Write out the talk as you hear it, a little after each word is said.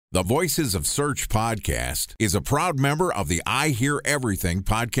The Voices of Search podcast is a proud member of the I Hear Everything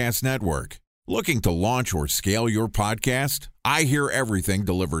podcast network. Looking to launch or scale your podcast? I Hear Everything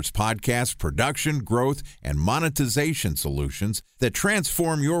delivers podcast production, growth, and monetization solutions that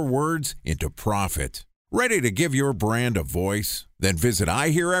transform your words into profit. Ready to give your brand a voice? Then visit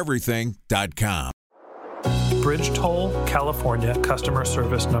iheareverything.com. Bridge toll, California, customer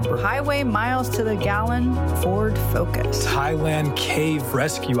service number. Highway miles to the gallon, Ford Focus. Thailand cave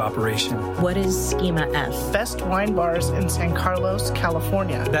rescue operation. What is Schema F? Best wine bars in San Carlos,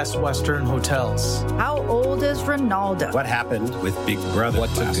 California. Best Western hotels. How old is Ronaldo? What happened with Big Brother?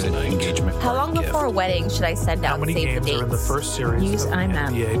 What's a good engagement? How long before a wedding should I send out How many save games the are in the dates? first series? Use IMAP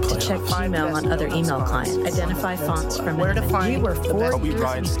NBA to check email on other email clients. Identify fonts from Where to find We were the 4 best years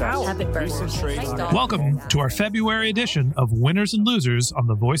wine out. Have it burn. Welcome to our February edition of Winners and Losers on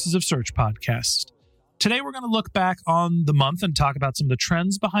the Voices of Search podcast. Today, we're going to look back on the month and talk about some of the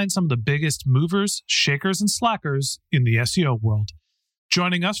trends behind some of the biggest movers, shakers, and slackers in the SEO world.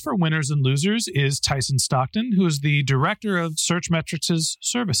 Joining us for Winners and Losers is Tyson Stockton, who is the Director of Searchmetrics'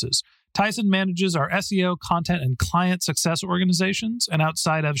 Services. Tyson manages our SEO, content, and client success organizations, and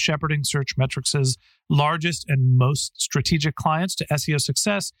outside of shepherding Searchmetrics' largest and most strategic clients to SEO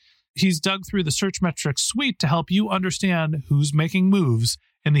success, he's dug through the Searchmetrics suite to help you understand who's making moves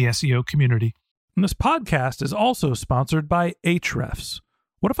in the SEO community. And this podcast is also sponsored by Ahrefs.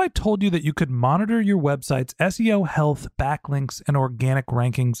 What if I told you that you could monitor your website's SEO health, backlinks, and organic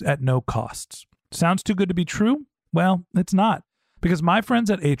rankings at no costs? Sounds too good to be true? Well, it's not, because my friends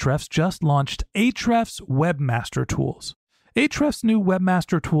at Ahrefs just launched Ahrefs Webmaster Tools. Ahrefs' new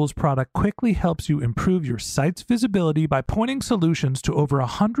Webmaster Tools product quickly helps you improve your site's visibility by pointing solutions to over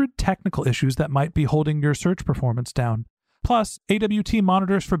 100 technical issues that might be holding your search performance down. Plus, AWT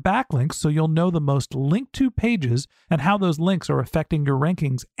monitors for backlinks so you'll know the most linked to pages and how those links are affecting your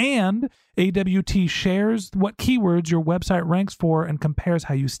rankings. And AWT shares what keywords your website ranks for and compares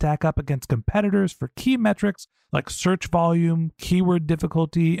how you stack up against competitors for key metrics like search volume, keyword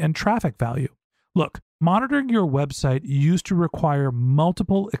difficulty, and traffic value. Look, monitoring your website used to require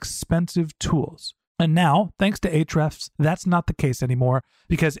multiple expensive tools. And now, thanks to Ahrefs, that's not the case anymore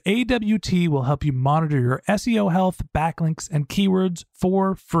because AWT will help you monitor your SEO health, backlinks, and keywords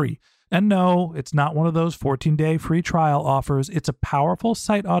for free. And no, it's not one of those 14-day free trial offers. It's a powerful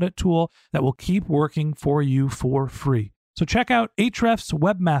site audit tool that will keep working for you for free. So check out Ahrefs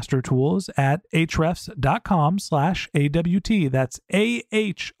Webmaster Tools at ahrefs.com/AWT. That's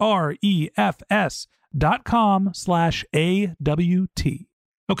ahrefs.com/AWT.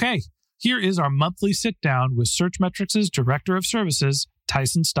 Okay. Here is our monthly sit-down with Searchmetrics' Director of Services,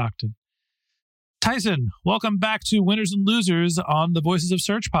 Tyson Stockton. Tyson, welcome back to Winners and Losers on the Voices of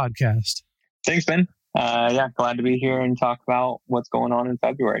Search podcast. Thanks, Ben. Glad to be here and talk about what's going on in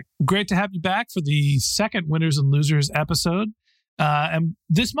February. Great to have you back for the second Winners and Losers episode. And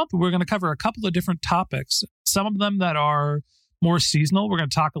this month, we're going to cover a couple of different topics. Some of them that are more seasonal. We're going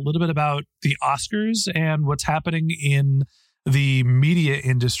to talk a little bit about the Oscars and what's happening in the media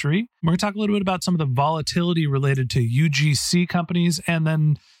industry. We're going to talk a little bit about some of the volatility related to UGC companies, and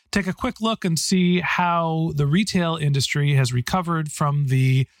then take a quick look and see how the retail industry has recovered from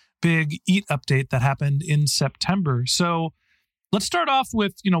the big EAT update that happened in September. So let's start off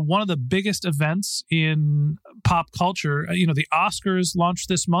with, one of the biggest events in pop culture. The Oscars launched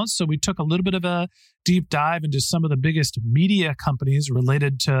this month, so we took a little bit of a deep dive into some of the biggest media companies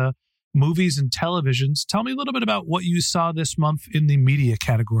related to movies and televisions. Tell me a little bit about what you saw this month in the media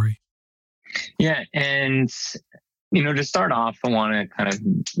category. Yeah, and to start off, I want to kind of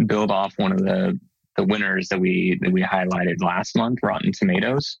build off one of the winners that we highlighted last month, Rotten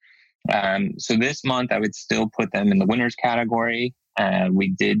Tomatoes. So this month, I would still put them in the winners category. We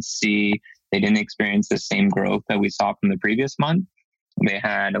did see they didn't experience the same growth that we saw from the previous month. They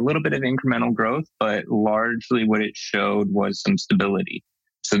had a little bit of incremental growth, but largely what it showed was some stability.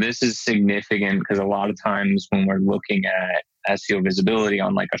 So this is significant because a lot of times when we're looking at SEO visibility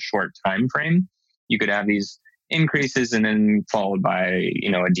on like a short time frame, you could have these increases and then followed by,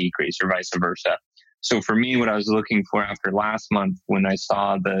 a decrease or vice versa. So for me, what I was looking for after last month when I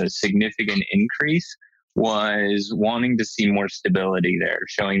saw the significant increase was wanting to see more stability there,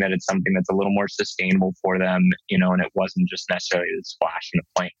 showing that it's something that's a little more sustainable for them, and it wasn't just necessarily this flash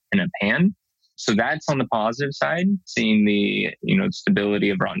in a pan. So that's on the positive side, seeing the, stability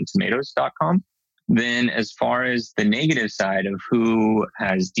of RottenTomatoes.com. Then as far as the negative side of who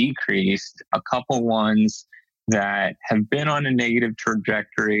has decreased, a couple ones that have been on a negative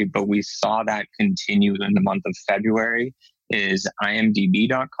trajectory, but we saw that continue in the month of February is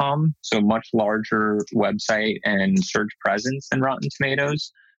IMDb.com. So a much larger website and search presence than Rotten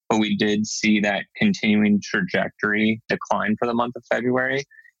Tomatoes, but we did see that continuing trajectory decline for the month of February.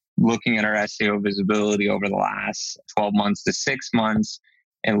 Looking at our SEO visibility over the last 12 months to 6 months,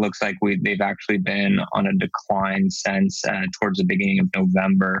 it looks like they've actually been on a decline since towards the beginning of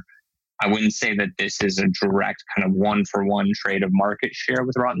November. I wouldn't say that this is a direct kind of one-for-one trade of market share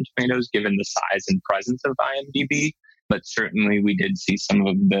with Rotten Tomatoes, given the size and presence of IMDb, but certainly we did see some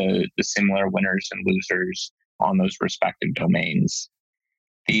of the similar winners and losers on those respective domains.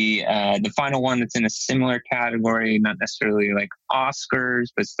 The final one that's in a similar category, not necessarily like Oscars,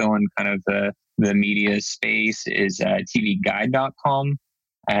 but still in kind of the media space, is tvguide.com.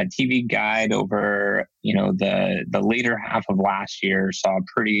 TV Guide over the later half of last year saw a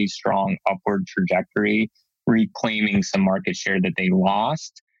pretty strong upward trajectory, reclaiming some market share that they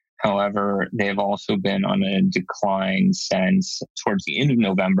lost. However, they've also been on a decline since towards the end of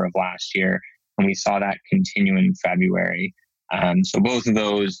November of last year, and we saw that continue in February. So both of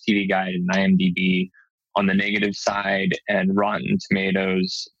those, TV Guide and IMDb, on the negative side, and Rotten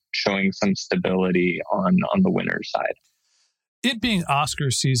Tomatoes showing some stability on the winner side. It being Oscar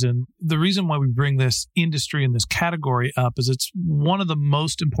season, the reason why we bring this industry and this category up is it's one of the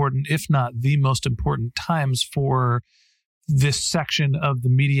most important, if not the most important times for this section of the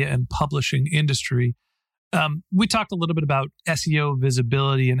media and publishing industry. We talked a little bit about SEO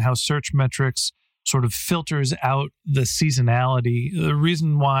visibility and how search metrics sort of filters out the seasonality. The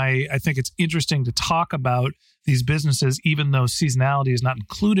reason why I think it's interesting to talk about these businesses, even though seasonality is not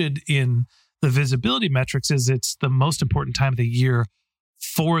included in the visibility metrics, is it's the most important time of the year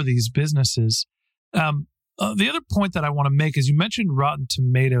for these businesses. The other point that I want to make is you mentioned Rotten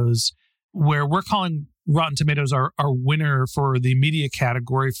Tomatoes, where we're calling Rotten Tomatoes our winner for the media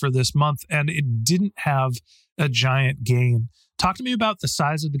category for this month, and it didn't have a giant gain. Talk to me about the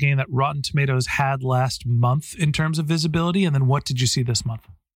size of the gain that Rotten Tomatoes had last month in terms of visibility, and then what did you see this month?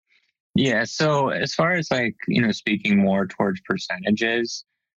 Yeah, so as far as speaking more towards percentages,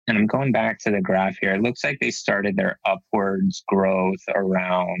 and I'm going back to the graph here, it looks like they started their upwards growth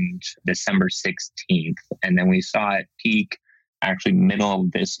around December 16th. And then we saw it peak actually middle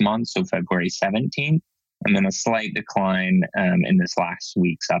of this month, so February 17th, and then a slight decline in this last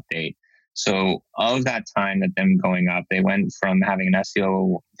week's update. So of that time that them going up, they went from having an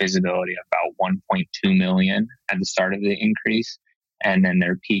SEO visibility of about 1.2 million at the start of the increase, and then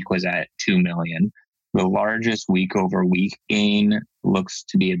their peak was at 2 million. The largest week over week gain looks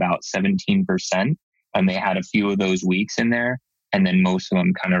to be about 17%. And they had a few of those weeks in there, and then most of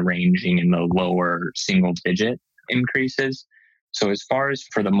them kind of ranging in the lower single digit increases. So as far as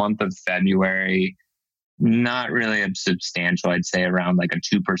for the month of February, not really a substantial, I'd say around like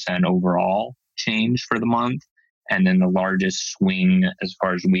a 2% overall change for the month. And then the largest swing as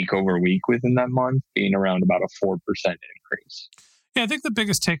far as week over week within that month being around about a 4% increase. Yeah, I think the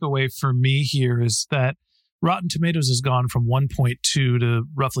biggest takeaway for me here is that Rotten Tomatoes has gone from 1.2 to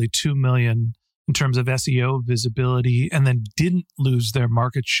roughly 2 million in terms of SEO visibility, and then didn't lose their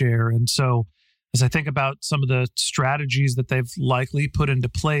market share. And so as I think about some of the strategies that they've likely put into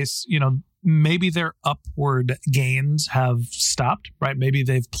place, maybe their upward gains have stopped, right? Maybe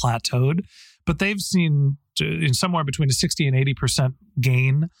they've plateaued, but they've seen in somewhere between a 60 and 80%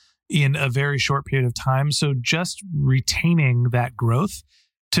 gain in a very short period of time. So just retaining that growth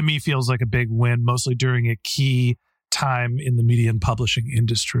to me feels like a big win, mostly during a key time in the media and publishing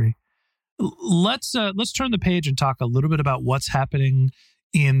industry. Let's turn the page and talk a little bit about what's happening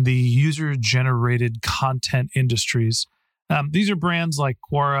in the user-generated content industries. These are brands like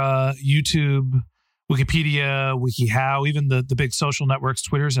Quora, YouTube, Wikipedia, WikiHow, even the big social networks,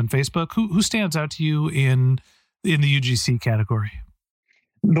 Twitters and Facebook. Who stands out to you in the UGC category?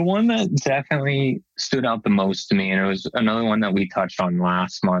 The one that definitely stood out the most to me, and it was another one that we touched on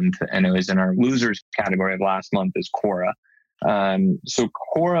last month, and it was in our losers category of last month, is Quora. So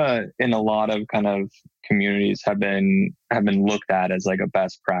Quora in a lot of kind of communities have been looked at as like a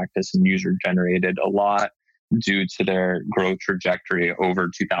best practice and user generated a lot due to their growth trajectory over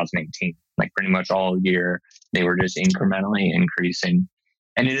 2018. Like pretty much all year, they were just incrementally increasing.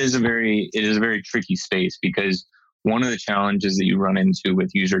 And it is a very tricky space, because one of the challenges that you run into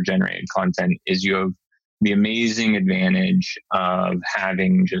with user-generated content is you have the amazing advantage of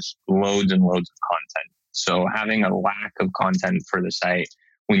having just loads and loads of content. So having a lack of content for the site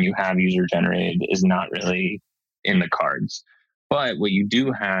when you have user-generated is not really in the cards. But what you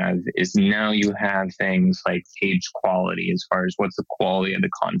do have is now you have things like page quality, as far as what's the quality of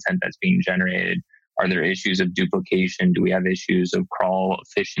the content that's being generated. Are there issues of duplication? Do we have issues of crawl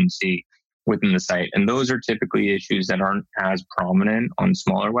efficiency within the site? And those are typically issues that aren't as prominent on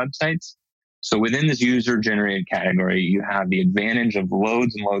smaller websites. So within this user-generated category, you have the advantage of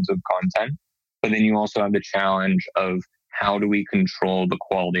loads and loads of content, but then you also have the challenge of how do we control the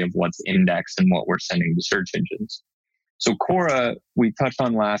quality of what's indexed and what we're sending to search engines. So Quora, we touched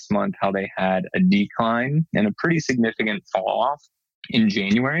on last month how they had a decline and a pretty significant fall off in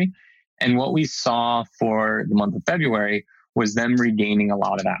January. And what we saw for the month of February was them regaining a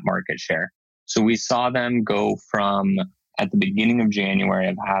lot of that market share. So we saw them go from, at the beginning of January,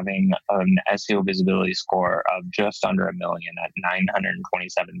 of having an SEO visibility score of just under 1 million at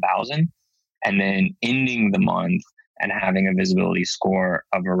 927,000, and then ending the month and having a visibility score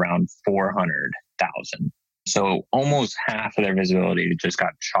of around 400,000. So almost half of their visibility just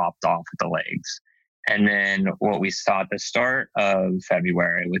got chopped off at the legs. And then what we saw at the start of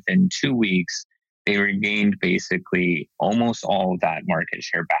February, within 2 weeks, they regained basically almost all of that market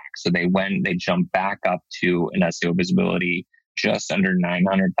share back. So they jumped back up to an SEO visibility just under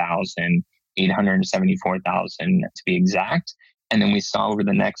 900,000, 874,000 to be exact. And then we saw over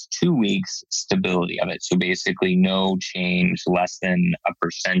the next 2 weeks stability of it. So basically no change, less than a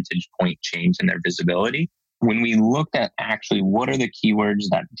percentage point change in their visibility. When we looked at actually what are the keywords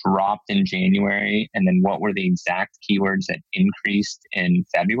that dropped in January and then what were the exact keywords that increased in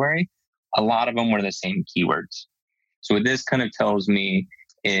February, a lot of them were the same keywords. So what this kind of tells me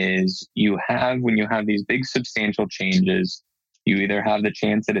is when you have these big substantial changes, you either have the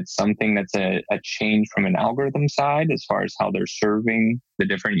chance that it's something that's a change from an algorithm side as far as how they're serving the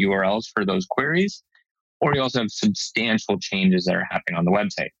different URLs for those queries, or you also have substantial changes that are happening on the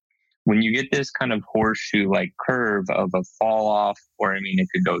website. When you get this kind of horseshoe-like curve of a fall off, or it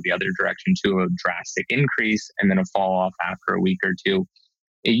could go the other direction too, a drastic increase and then a fall off after a week or two,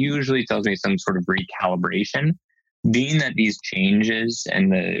 it usually tells me some sort of recalibration. Being that these changes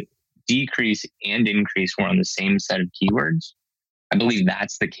and the decrease and increase were on the same set of keywords, I believe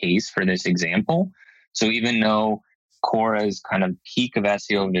that's the case for this example. So even though Quora's kind of peak of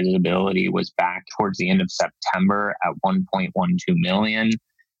SEO visibility was back towards the end of September at 1.12 million,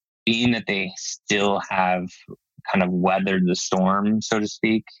 being that they still have kind of weathered the storm, so to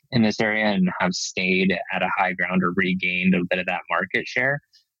speak, in this area and have stayed at a high ground or regained a bit of that market share,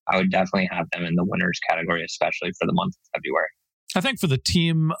 I would definitely have them in the winners category, especially for the month of February. I think for the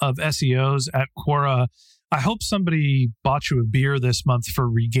team of SEOs at Quora, I hope somebody bought you a beer this month for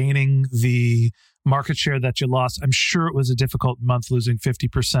regaining the market share that you lost. I'm sure it was a difficult month, losing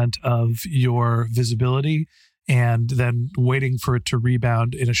 50% of your visibility and then waiting for it to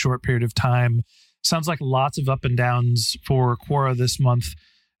rebound in a short period of time. Sounds like lots of up and downs for Quora this month.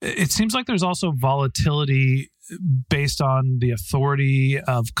 It seems like there's also volatility based on the authority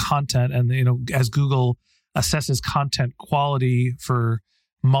of content. And, as Google assesses content quality for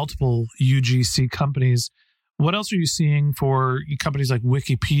multiple UGC companies, what else are you seeing for companies like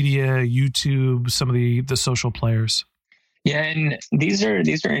Wikipedia, YouTube, some of the social players? Yeah, and these are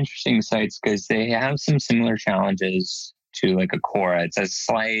interesting sites because they have some similar challenges to like a Quora. It's a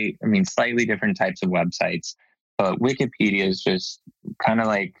slightly different types of websites, but Wikipedia is just kind of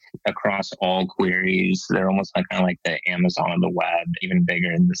like across all queries. They're almost like kind of like the Amazon of the web, even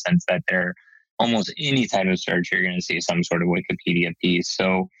bigger in the sense that they're almost any type of search, you're going to see some sort of Wikipedia piece.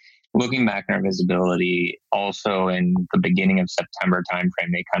 So looking back at our visibility, also in the beginning of September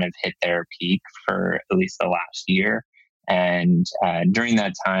timeframe, they kind of hit their peak for at least the last year. And during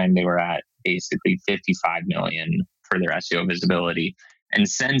that time, they were at basically 55 million for their SEO visibility. And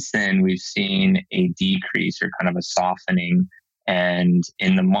since then, we've seen a decrease or kind of a softening. And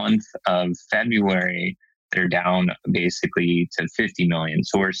in the month of February, they're down basically to 50 million.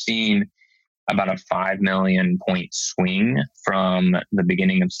 So we're seeing about a 5 million point swing from the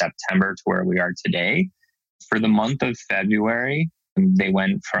beginning of September to where we are today. For the month of February, they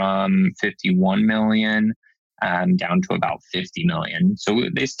went from 51 million down to about 50 million. So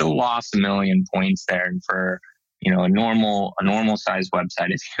they still lost 1 million points there. And for a normal size website,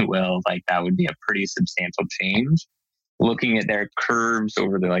 if you will, like that would be a pretty substantial change. Looking at their curves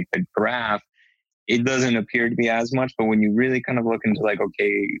over the graph, it doesn't appear to be as much, but when you really kind of look into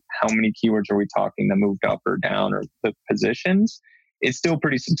okay, how many keywords are we talking that moved up or down or the positions, it's still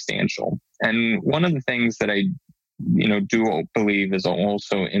pretty substantial. And one of the things that I do believe is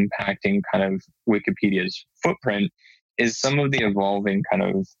also impacting kind of Wikipedia's footprint is some of the evolving kind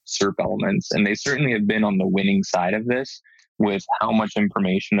of SERP elements. And they certainly have been on the winning side of this with how much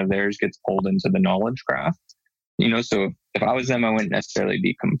information of theirs gets pulled into the knowledge graph. So if I was them, I wouldn't necessarily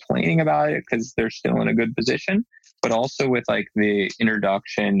be complaining about it because they're still in a good position, but also with the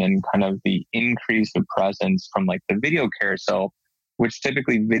introduction and kind of the increase of presence from the video carousel, which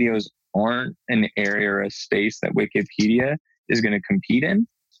typically videos aren't an area or a space that Wikipedia is going to compete in.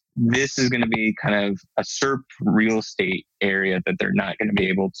 this is going to be kind of a SERP real estate area that they're not going to be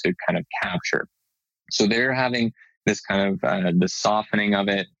able to kind of capture. So they're having this kind of the softening of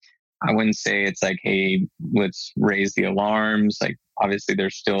it. I wouldn't say it's like, hey, let's raise the alarms. Like, obviously,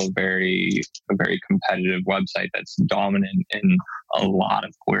 there's still a very competitive website that's dominant in a lot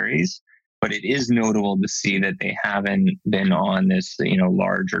of queries. But it is notable to see that they haven't been on this,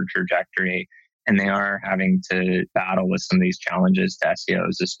 larger trajectory, and they are having to battle with some of these challenges to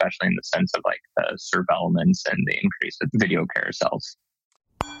SEOs, especially in the sense of like the SERP elements and the increase of video carousels.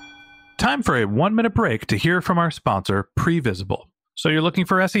 Time for a 1-minute break to hear from our sponsor, Previsible. So you're looking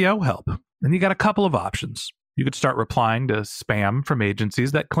for SEO help, and you got a couple of options. You could start replying to spam from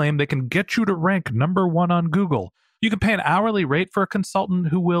agencies that claim they can get you to rank number 1 on Google. You can pay an hourly rate for a consultant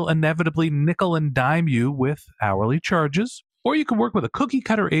who will inevitably nickel and dime you with hourly charges. Or you can work with a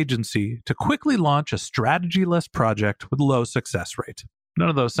cookie-cutter agency to quickly launch a strategy-less project with low success rate. None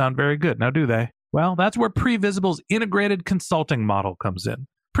of those sound very good, now do they? Well, that's where Previsible's integrated consulting model comes in.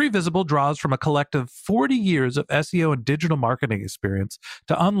 Previsible draws from a collective 40 years of SEO and digital marketing experience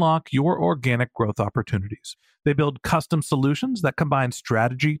to unlock your organic growth opportunities. They build custom solutions that combine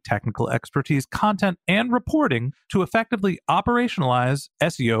strategy, technical expertise, content, and reporting to effectively operationalize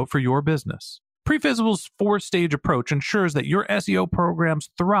SEO for your business. Previsible's 4-stage approach ensures that your SEO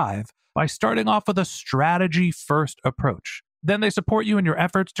programs thrive by starting off with a strategy-first approach. Then they support you in your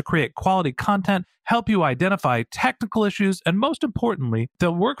efforts to create quality content, help you identify technical issues, and most importantly,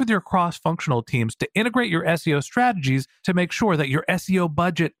 they'll work with your cross-functional teams to integrate your SEO strategies to make sure that your SEO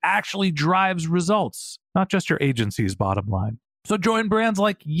budget actually drives results, not just your agency's bottom line. So join brands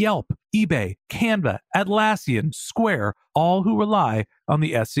like Yelp, eBay, Canva, Atlassian, Square, all who rely on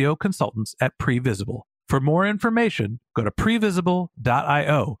the SEO consultants at Previsible. For more information, go to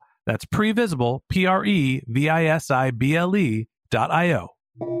previsible.io. That's Previsible, Previsible.io.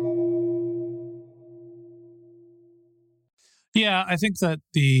 Yeah, I think that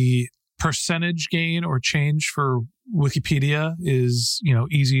the percentage gain or change for Wikipedia is,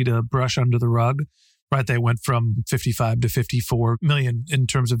 easy to brush under the rug, right? They went from 55 to 54 million in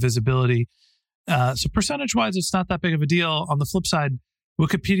terms of visibility. So percentage-wise, it's not that big of a deal. On the flip side,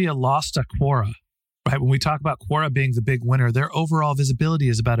 Wikipedia lost to Quora, right? When we talk about Quora being the big winner, their overall visibility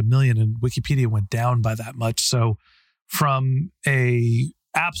is about 1 million, and Wikipedia went down by that much. So from a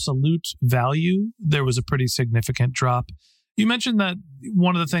absolute value, there was a pretty significant drop. You mentioned that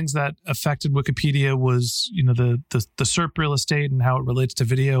one of the things that affected Wikipedia was, the SERP real estate and how it relates to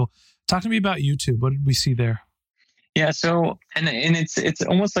video. Talk to me about YouTube. What did we see there? Yeah, so and it's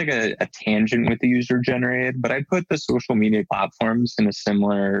almost like a tangent with the user generated, but I put the social media platforms in a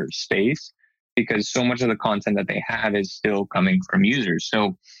similar space because so much of the content that they have is still coming from users.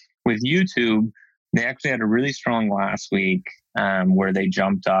 So with YouTube, they actually had a really strong last week where they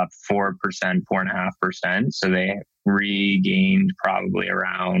jumped up 4%, 4.5%. So they regained probably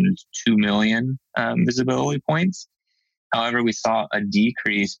around 2 million visibility points. However, we saw a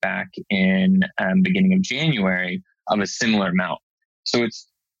decrease back in beginning of January of a similar amount. So it's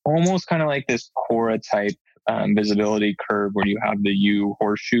almost kind of like this Quora type visibility curve where you have the U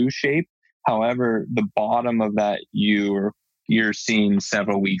horseshoe shape. However, the bottom of that U, you're seeing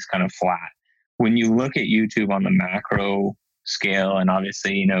several weeks kind of flat. When you look at YouTube on the macro scale, and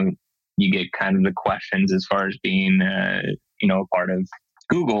obviously, you get kind of the questions as far as being, a part of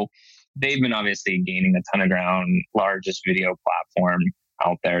Google, they've been obviously gaining a ton of ground, largest video platform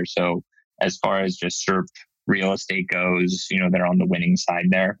out there. So as far as just SERP real estate goes, they're on the winning side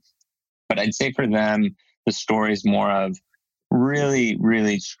there. But I'd say for them, the story is more of really,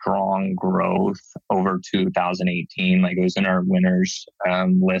 really strong growth over 2018. Like it was in our winners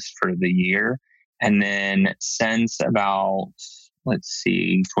list for the year. And then since about, towards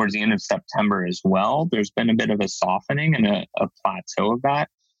the end of September as well, there's been a bit of a softening and a plateau of that.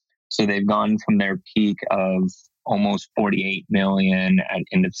 So they've gone from their peak of almost 48 million at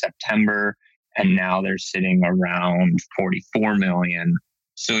end of September, and now they're sitting around 44 million.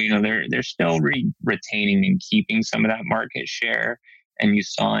 So, they're still retaining and keeping some of that market share. And you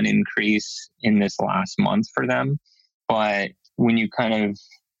saw an increase in this last month for them. But when you kind of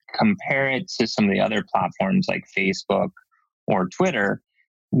compare it to some of the other platforms like Facebook or Twitter,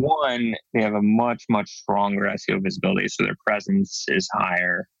 one, they have a much, much stronger SEO visibility. So their presence is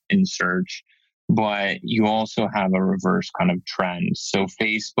higher in search, but you also have a reverse kind of trend. So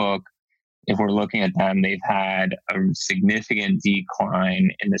Facebook, if we're looking at them, they've had a significant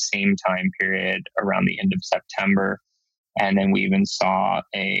decline in the same time period around the end of September. And then we even saw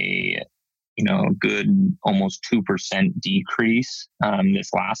a good almost 2% decrease this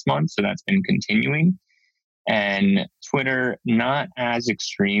last month. So that's been continuing. And Twitter, not as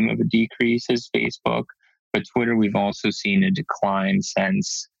extreme of a decrease as Facebook, but Twitter, we've also seen a decline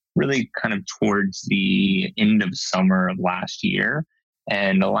since really kind of towards the end of summer of last year.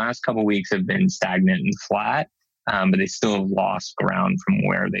 And the last couple of weeks have been stagnant and flat, but they still have lost ground from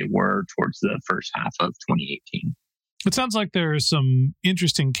where they were towards the first half of 2018. It sounds like there are some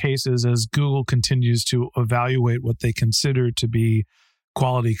interesting cases as Google continues to evaluate what they consider to be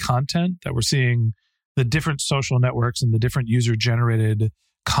quality content, that we're seeing the different social networks and the different user-generated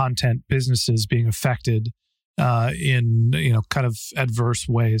content businesses being affected in kind of adverse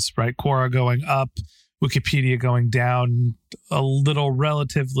ways, right? Quora going up, Wikipedia going down a little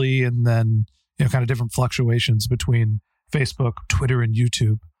relatively, and then kind of different fluctuations between Facebook, Twitter, and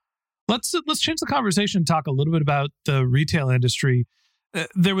YouTube. Let's change the conversation and talk a little bit about the retail industry.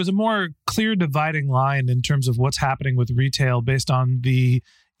 There was a more clear dividing line in terms of what's happening with retail based on the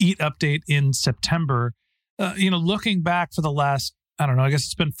EAT update in September. Looking back for the last, I don't know, I guess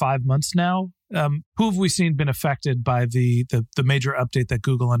it's been 5 months now. Who have we seen been affected by the major update that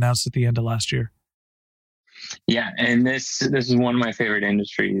Google announced at the end of last year? Yeah, and this is one of my favorite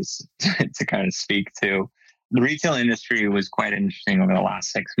industries to kind of speak to. The retail industry was quite interesting over the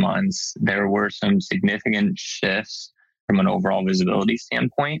last 6 months. There were some significant shifts from an overall visibility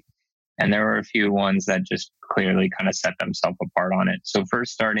standpoint, and there were a few ones that just clearly kind of set themselves apart on it. So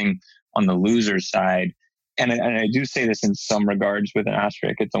first, starting on the loser side, and I do say this in some regards with an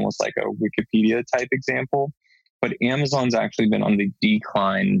asterisk, it's almost like a Wikipedia type example, but Amazon's actually been on the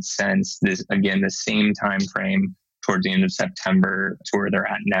decline since the same time frame towards the end of September to where they're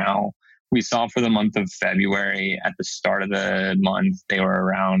at now. We saw for the month of February, at the start of the month, they were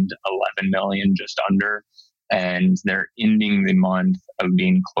around 11 million, just under, and they're ending the month of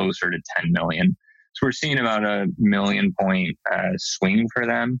being closer to 10 million. So we're seeing about a 1 million point swing for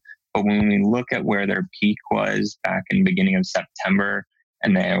them. But when we look at where their peak was back in the beginning of September,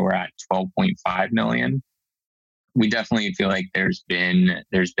 and they were at 12.5 million, we definitely feel like there's been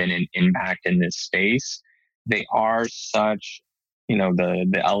an impact in this space. They are such,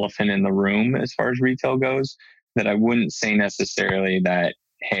 the elephant in the room as far as retail goes, that I wouldn't say necessarily that,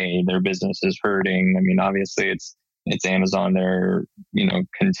 hey, their business is hurting. I mean, obviously it's Amazon. They're,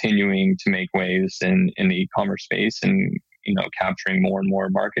 continuing to make waves in the e-commerce space and, capturing more and more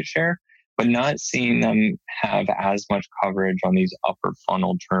market share, but not seeing them have as much coverage on these upper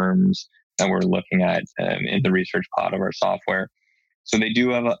funnel terms that we're looking at in the Research Cloud of our software. So they do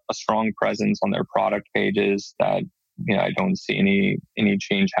have a strong presence on their product pages that, I don't see any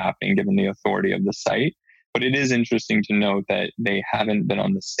change happening given the authority of the site. But it is interesting to note that they haven't been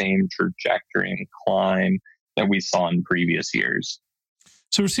on the same trajectory and climb that we saw in previous years.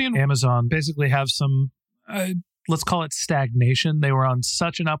 So we're seeing Amazon basically have some, let's call it stagnation. They were on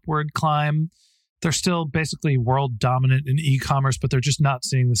such an upward climb. They're still basically world dominant in e-commerce, but they're just not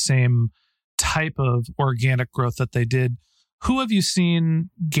seeing the same type of organic growth that they did. Who have you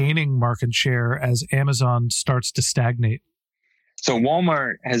seen gaining market share as Amazon starts to stagnate? So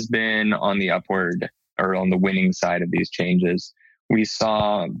Walmart has been on the upward or on the winning side of these changes. We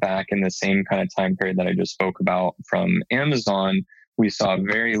saw back in the same kind of time period that I just spoke about from Amazon, we saw a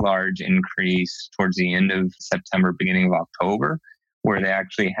very large increase towards the end of September, beginning of October, where they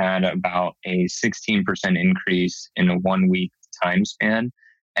actually had about a 16% increase in a 1 week time span.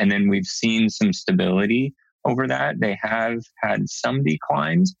 And then we've seen some stability over that. They have had some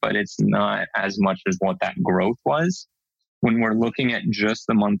declines, but it's not as much as what that growth was. When we're looking at just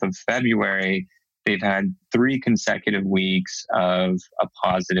the month of February, they've had 3 consecutive weeks of a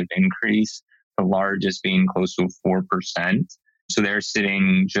positive increase, the largest being close to 4%. So they're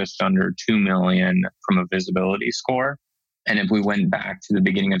sitting just under 2 million from a visibility score. And if we went back to the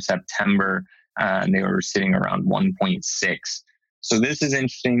beginning of September, they were sitting around 1.6. So this is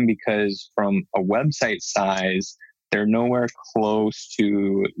interesting because from a website size, they're nowhere close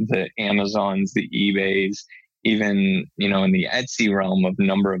to the Amazons, the eBays, even, in the Etsy realm of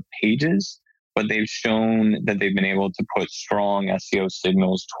number of pages. But they've shown that they've been able to put strong SEO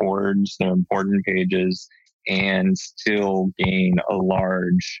signals towards their important pages and still gain a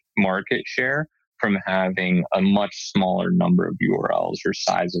large market share from having a much smaller number of URLs or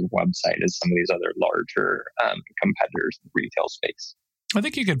size of website as some of these other larger competitors in the retail space. I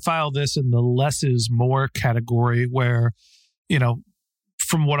think you could file this in the less is more category where,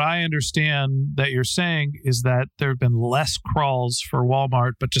 from what I understand that you're saying is that there have been less crawls for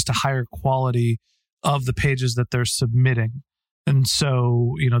Walmart, but just a higher quality of the pages that they're submitting. And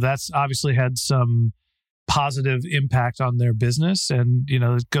so, that's obviously had some positive impact on their business. And,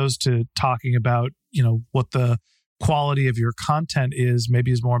 it goes to talking about, what the quality of your content is,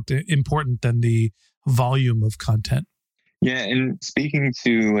 maybe is more important than the volume of content. Yeah, and speaking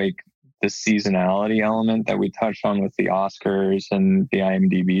to like the seasonality element that we touched on with the Oscars and the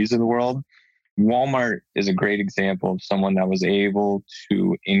IMDb's of the world, Walmart is a great example of someone that was able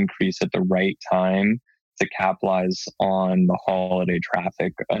to increase at the right time to capitalize on the holiday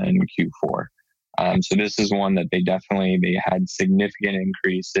traffic in Q4. So this is one that they had significant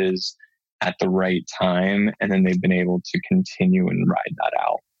increases at the right time, and then they've been able to continue and ride that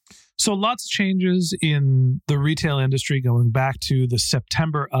out. So lots of changes in the retail industry going back to the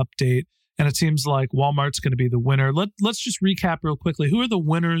September update, and it seems like Walmart's going to be the winner. Let's just recap real quickly. Who are the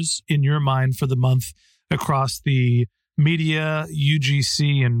winners in your mind for the month across the media,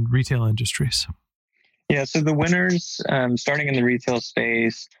 UGC, and retail industries? Yeah, so the winners, starting in the retail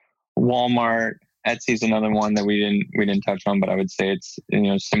space, Walmart, Etsy's another one that we didn't touch on, but I would say it's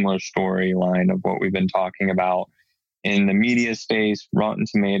similar storyline of what we've been talking about. In the media space, Rotten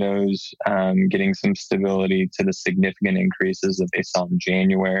Tomatoes getting some stability to the significant increases that they saw in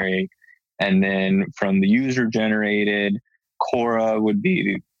January. And then from the user-generated, Quora would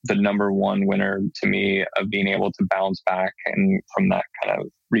be the number one winner to me of being able to bounce back and from that kind of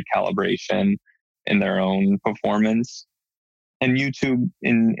recalibration in their own performance. And YouTube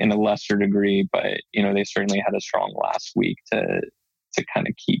in a lesser degree, but they certainly had a strong last week to kind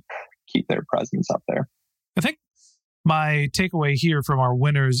of keep their presence up there. I think my takeaway here from our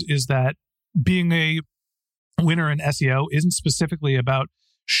winners is that being a winner in SEO isn't specifically about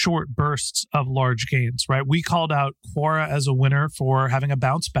short bursts of large gains, right? We called out Quora as a winner for having a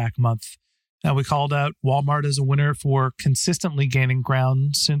bounce back month. And we called out Walmart as a winner for consistently gaining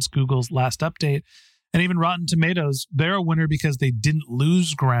ground since Google's last update. And even Rotten Tomatoes, they're a winner because they didn't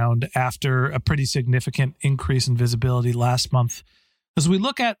lose ground after a pretty significant increase in visibility last month. As we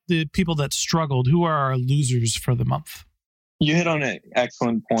look at the people that struggled, who are our losers for the month? You hit on an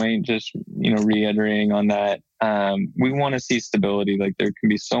excellent point, just reiterating on that. We want to see stability. Like there can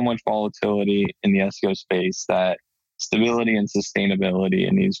be so much volatility in the SEO space that stability and sustainability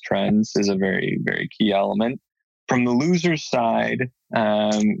in these trends is a very, very key element. From the loser side,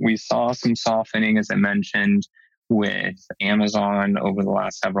 we saw some softening, as I mentioned, with Amazon over the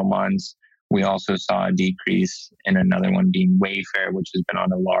last several months. We also saw a decrease in another one being Wayfair, which has been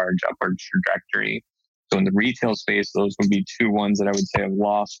on a large upward trajectory. So in the retail space, those would be two ones that I would say have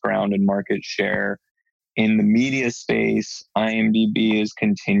lost ground in market share. In the media space, IMDb has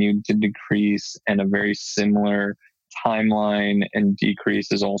continued to decrease, and a very similar timeline and decrease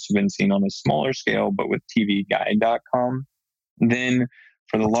has also been seen on a smaller scale, but with tvguide.com. Then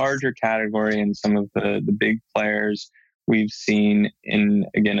for the larger category and some of the big players, we've seen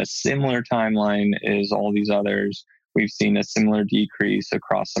a similar timeline as all these others. We've seen a similar decrease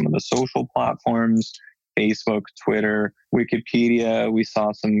across some of the social platforms, Facebook, Twitter, Wikipedia. We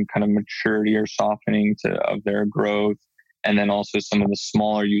saw some kind of maturity or softening of their growth. And then also some of the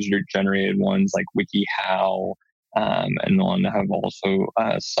smaller user-generated ones like WikiHow, and the one that have also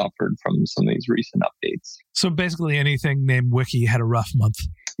suffered from some of these recent updates. So basically anything named Wiki had a rough month.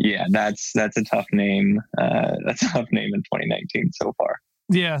 Yeah, that's a tough name. That's a tough name in 2019 so far.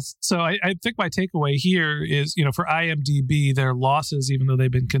 Yes. So I think my takeaway here is, for IMDb, their losses, even though they've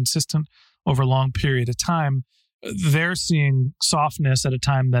been consistent over a long period of time, they're seeing softness at a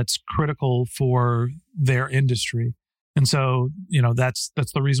time that's critical for their industry. And so, that's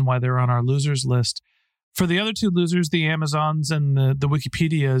the reason why they're on our losers list. For the other two losers, the Amazons and the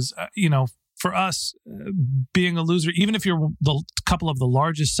Wikipedias, for us, being a loser, even if you're the couple of the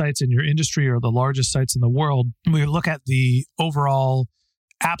largest sites in your industry or the largest sites in the world, we look at the overall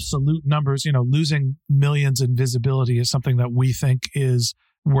absolute numbers, losing millions in visibility is something that we think is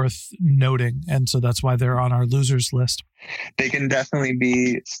worth noting. And so that's why they're on our losers list. They can definitely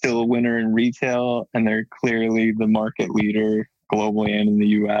be still a winner in retail, and they're clearly the market leader globally and in the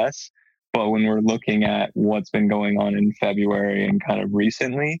US. But when we're looking at what's been going on in February and kind of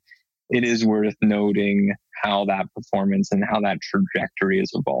recently, it is worth noting how that performance and how that trajectory is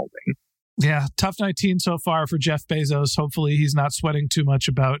evolving. Yeah, tough 19 so far for Jeff Bezos. Hopefully he's not sweating too much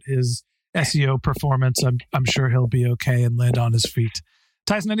about his SEO performance. I'm sure he'll be okay and land on his feet.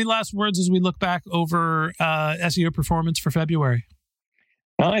 Tyson, any last words as we look back over SEO performance for February?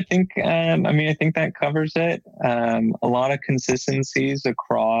 No, I think that covers it. A lot of consistencies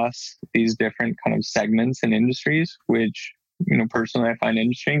across these different kind of segments and industries, which, personally I find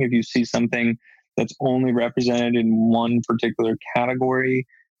interesting. If you see something that's only represented in one particular category,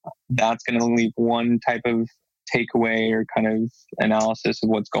 that's going to leave one type of takeaway or kind of analysis of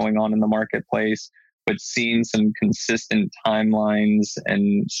what's going on in the marketplace. But seeing some consistent timelines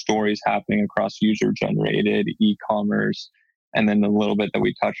and stories happening across user-generated e-commerce, and then a little bit that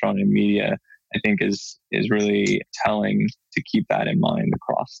we touched on in media, I think is really telling to keep that in mind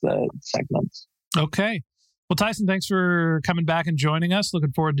across the segments. Okay. Well, Tyson, thanks for coming back and joining us.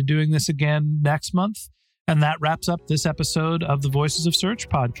 Looking forward to doing this again next month. And that wraps up this episode of the Voices of Search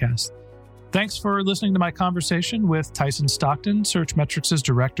podcast. Thanks for listening to my conversation with Tyson Stockton, Searchmetrics'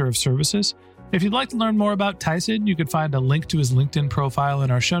 Director of Services. If you'd like to learn more about Tyson, you can find a link to his LinkedIn profile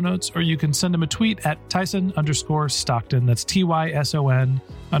in our show notes, or you can send him a tweet at Tyson_Stockton. That's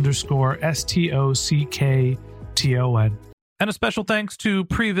TYSON_STOCKTON. And a special thanks to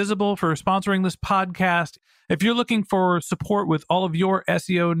Previsible for sponsoring this podcast. If you're looking for support with all of your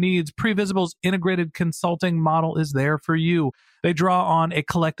SEO needs, Previsible's integrated consulting model is there for you. They draw on a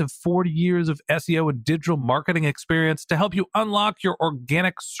collective 40 years of SEO and digital marketing experience to help you unlock your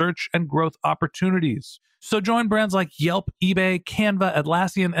organic search and growth opportunities. So join brands like Yelp, eBay, Canva,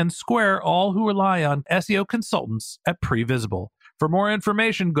 Atlassian, and Square, all who rely on SEO consultants at Previsible. For more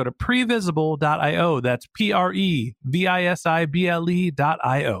information, go to previsible.io. That's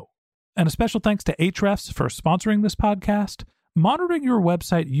previsible.io. And a special thanks to Ahrefs for sponsoring this podcast. Monitoring your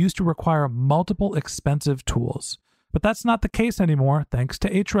website used to require multiple expensive tools, but that's not the case anymore thanks to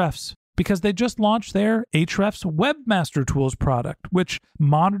Ahrefs, because they just launched their Ahrefs Webmaster Tools product, which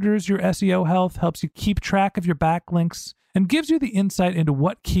monitors your SEO health, helps you keep track of your backlinks, and gives you the insight into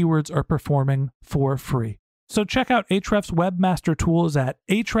what keywords are performing for free. So check out Ahrefs Webmaster Tools at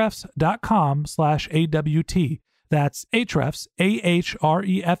ahrefs.com/AWT. That's Ahrefs,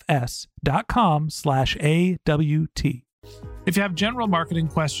 AHREFS.com/AWT. If you have general marketing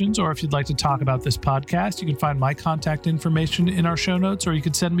questions, or if you'd like to talk about this podcast, you can find my contact information in our show notes, or you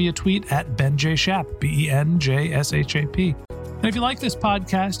can send me a tweet at Ben J. Shap, BenJShap. And if you like this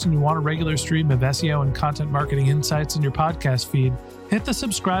podcast and you want a regular stream of SEO and content marketing insights in your podcast feed, hit the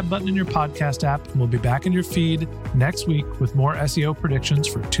subscribe button in your podcast app, and we'll be back in your feed next week with more SEO predictions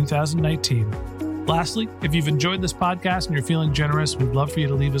for 2019. Lastly, if you've enjoyed this podcast and you're feeling generous, we'd love for you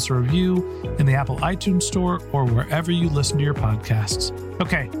to leave us a review in the Apple iTunes Store or wherever you listen to your podcasts.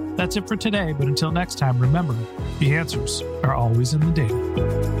 Okay, that's it for today, but until next time, remember, the answers are always in the data.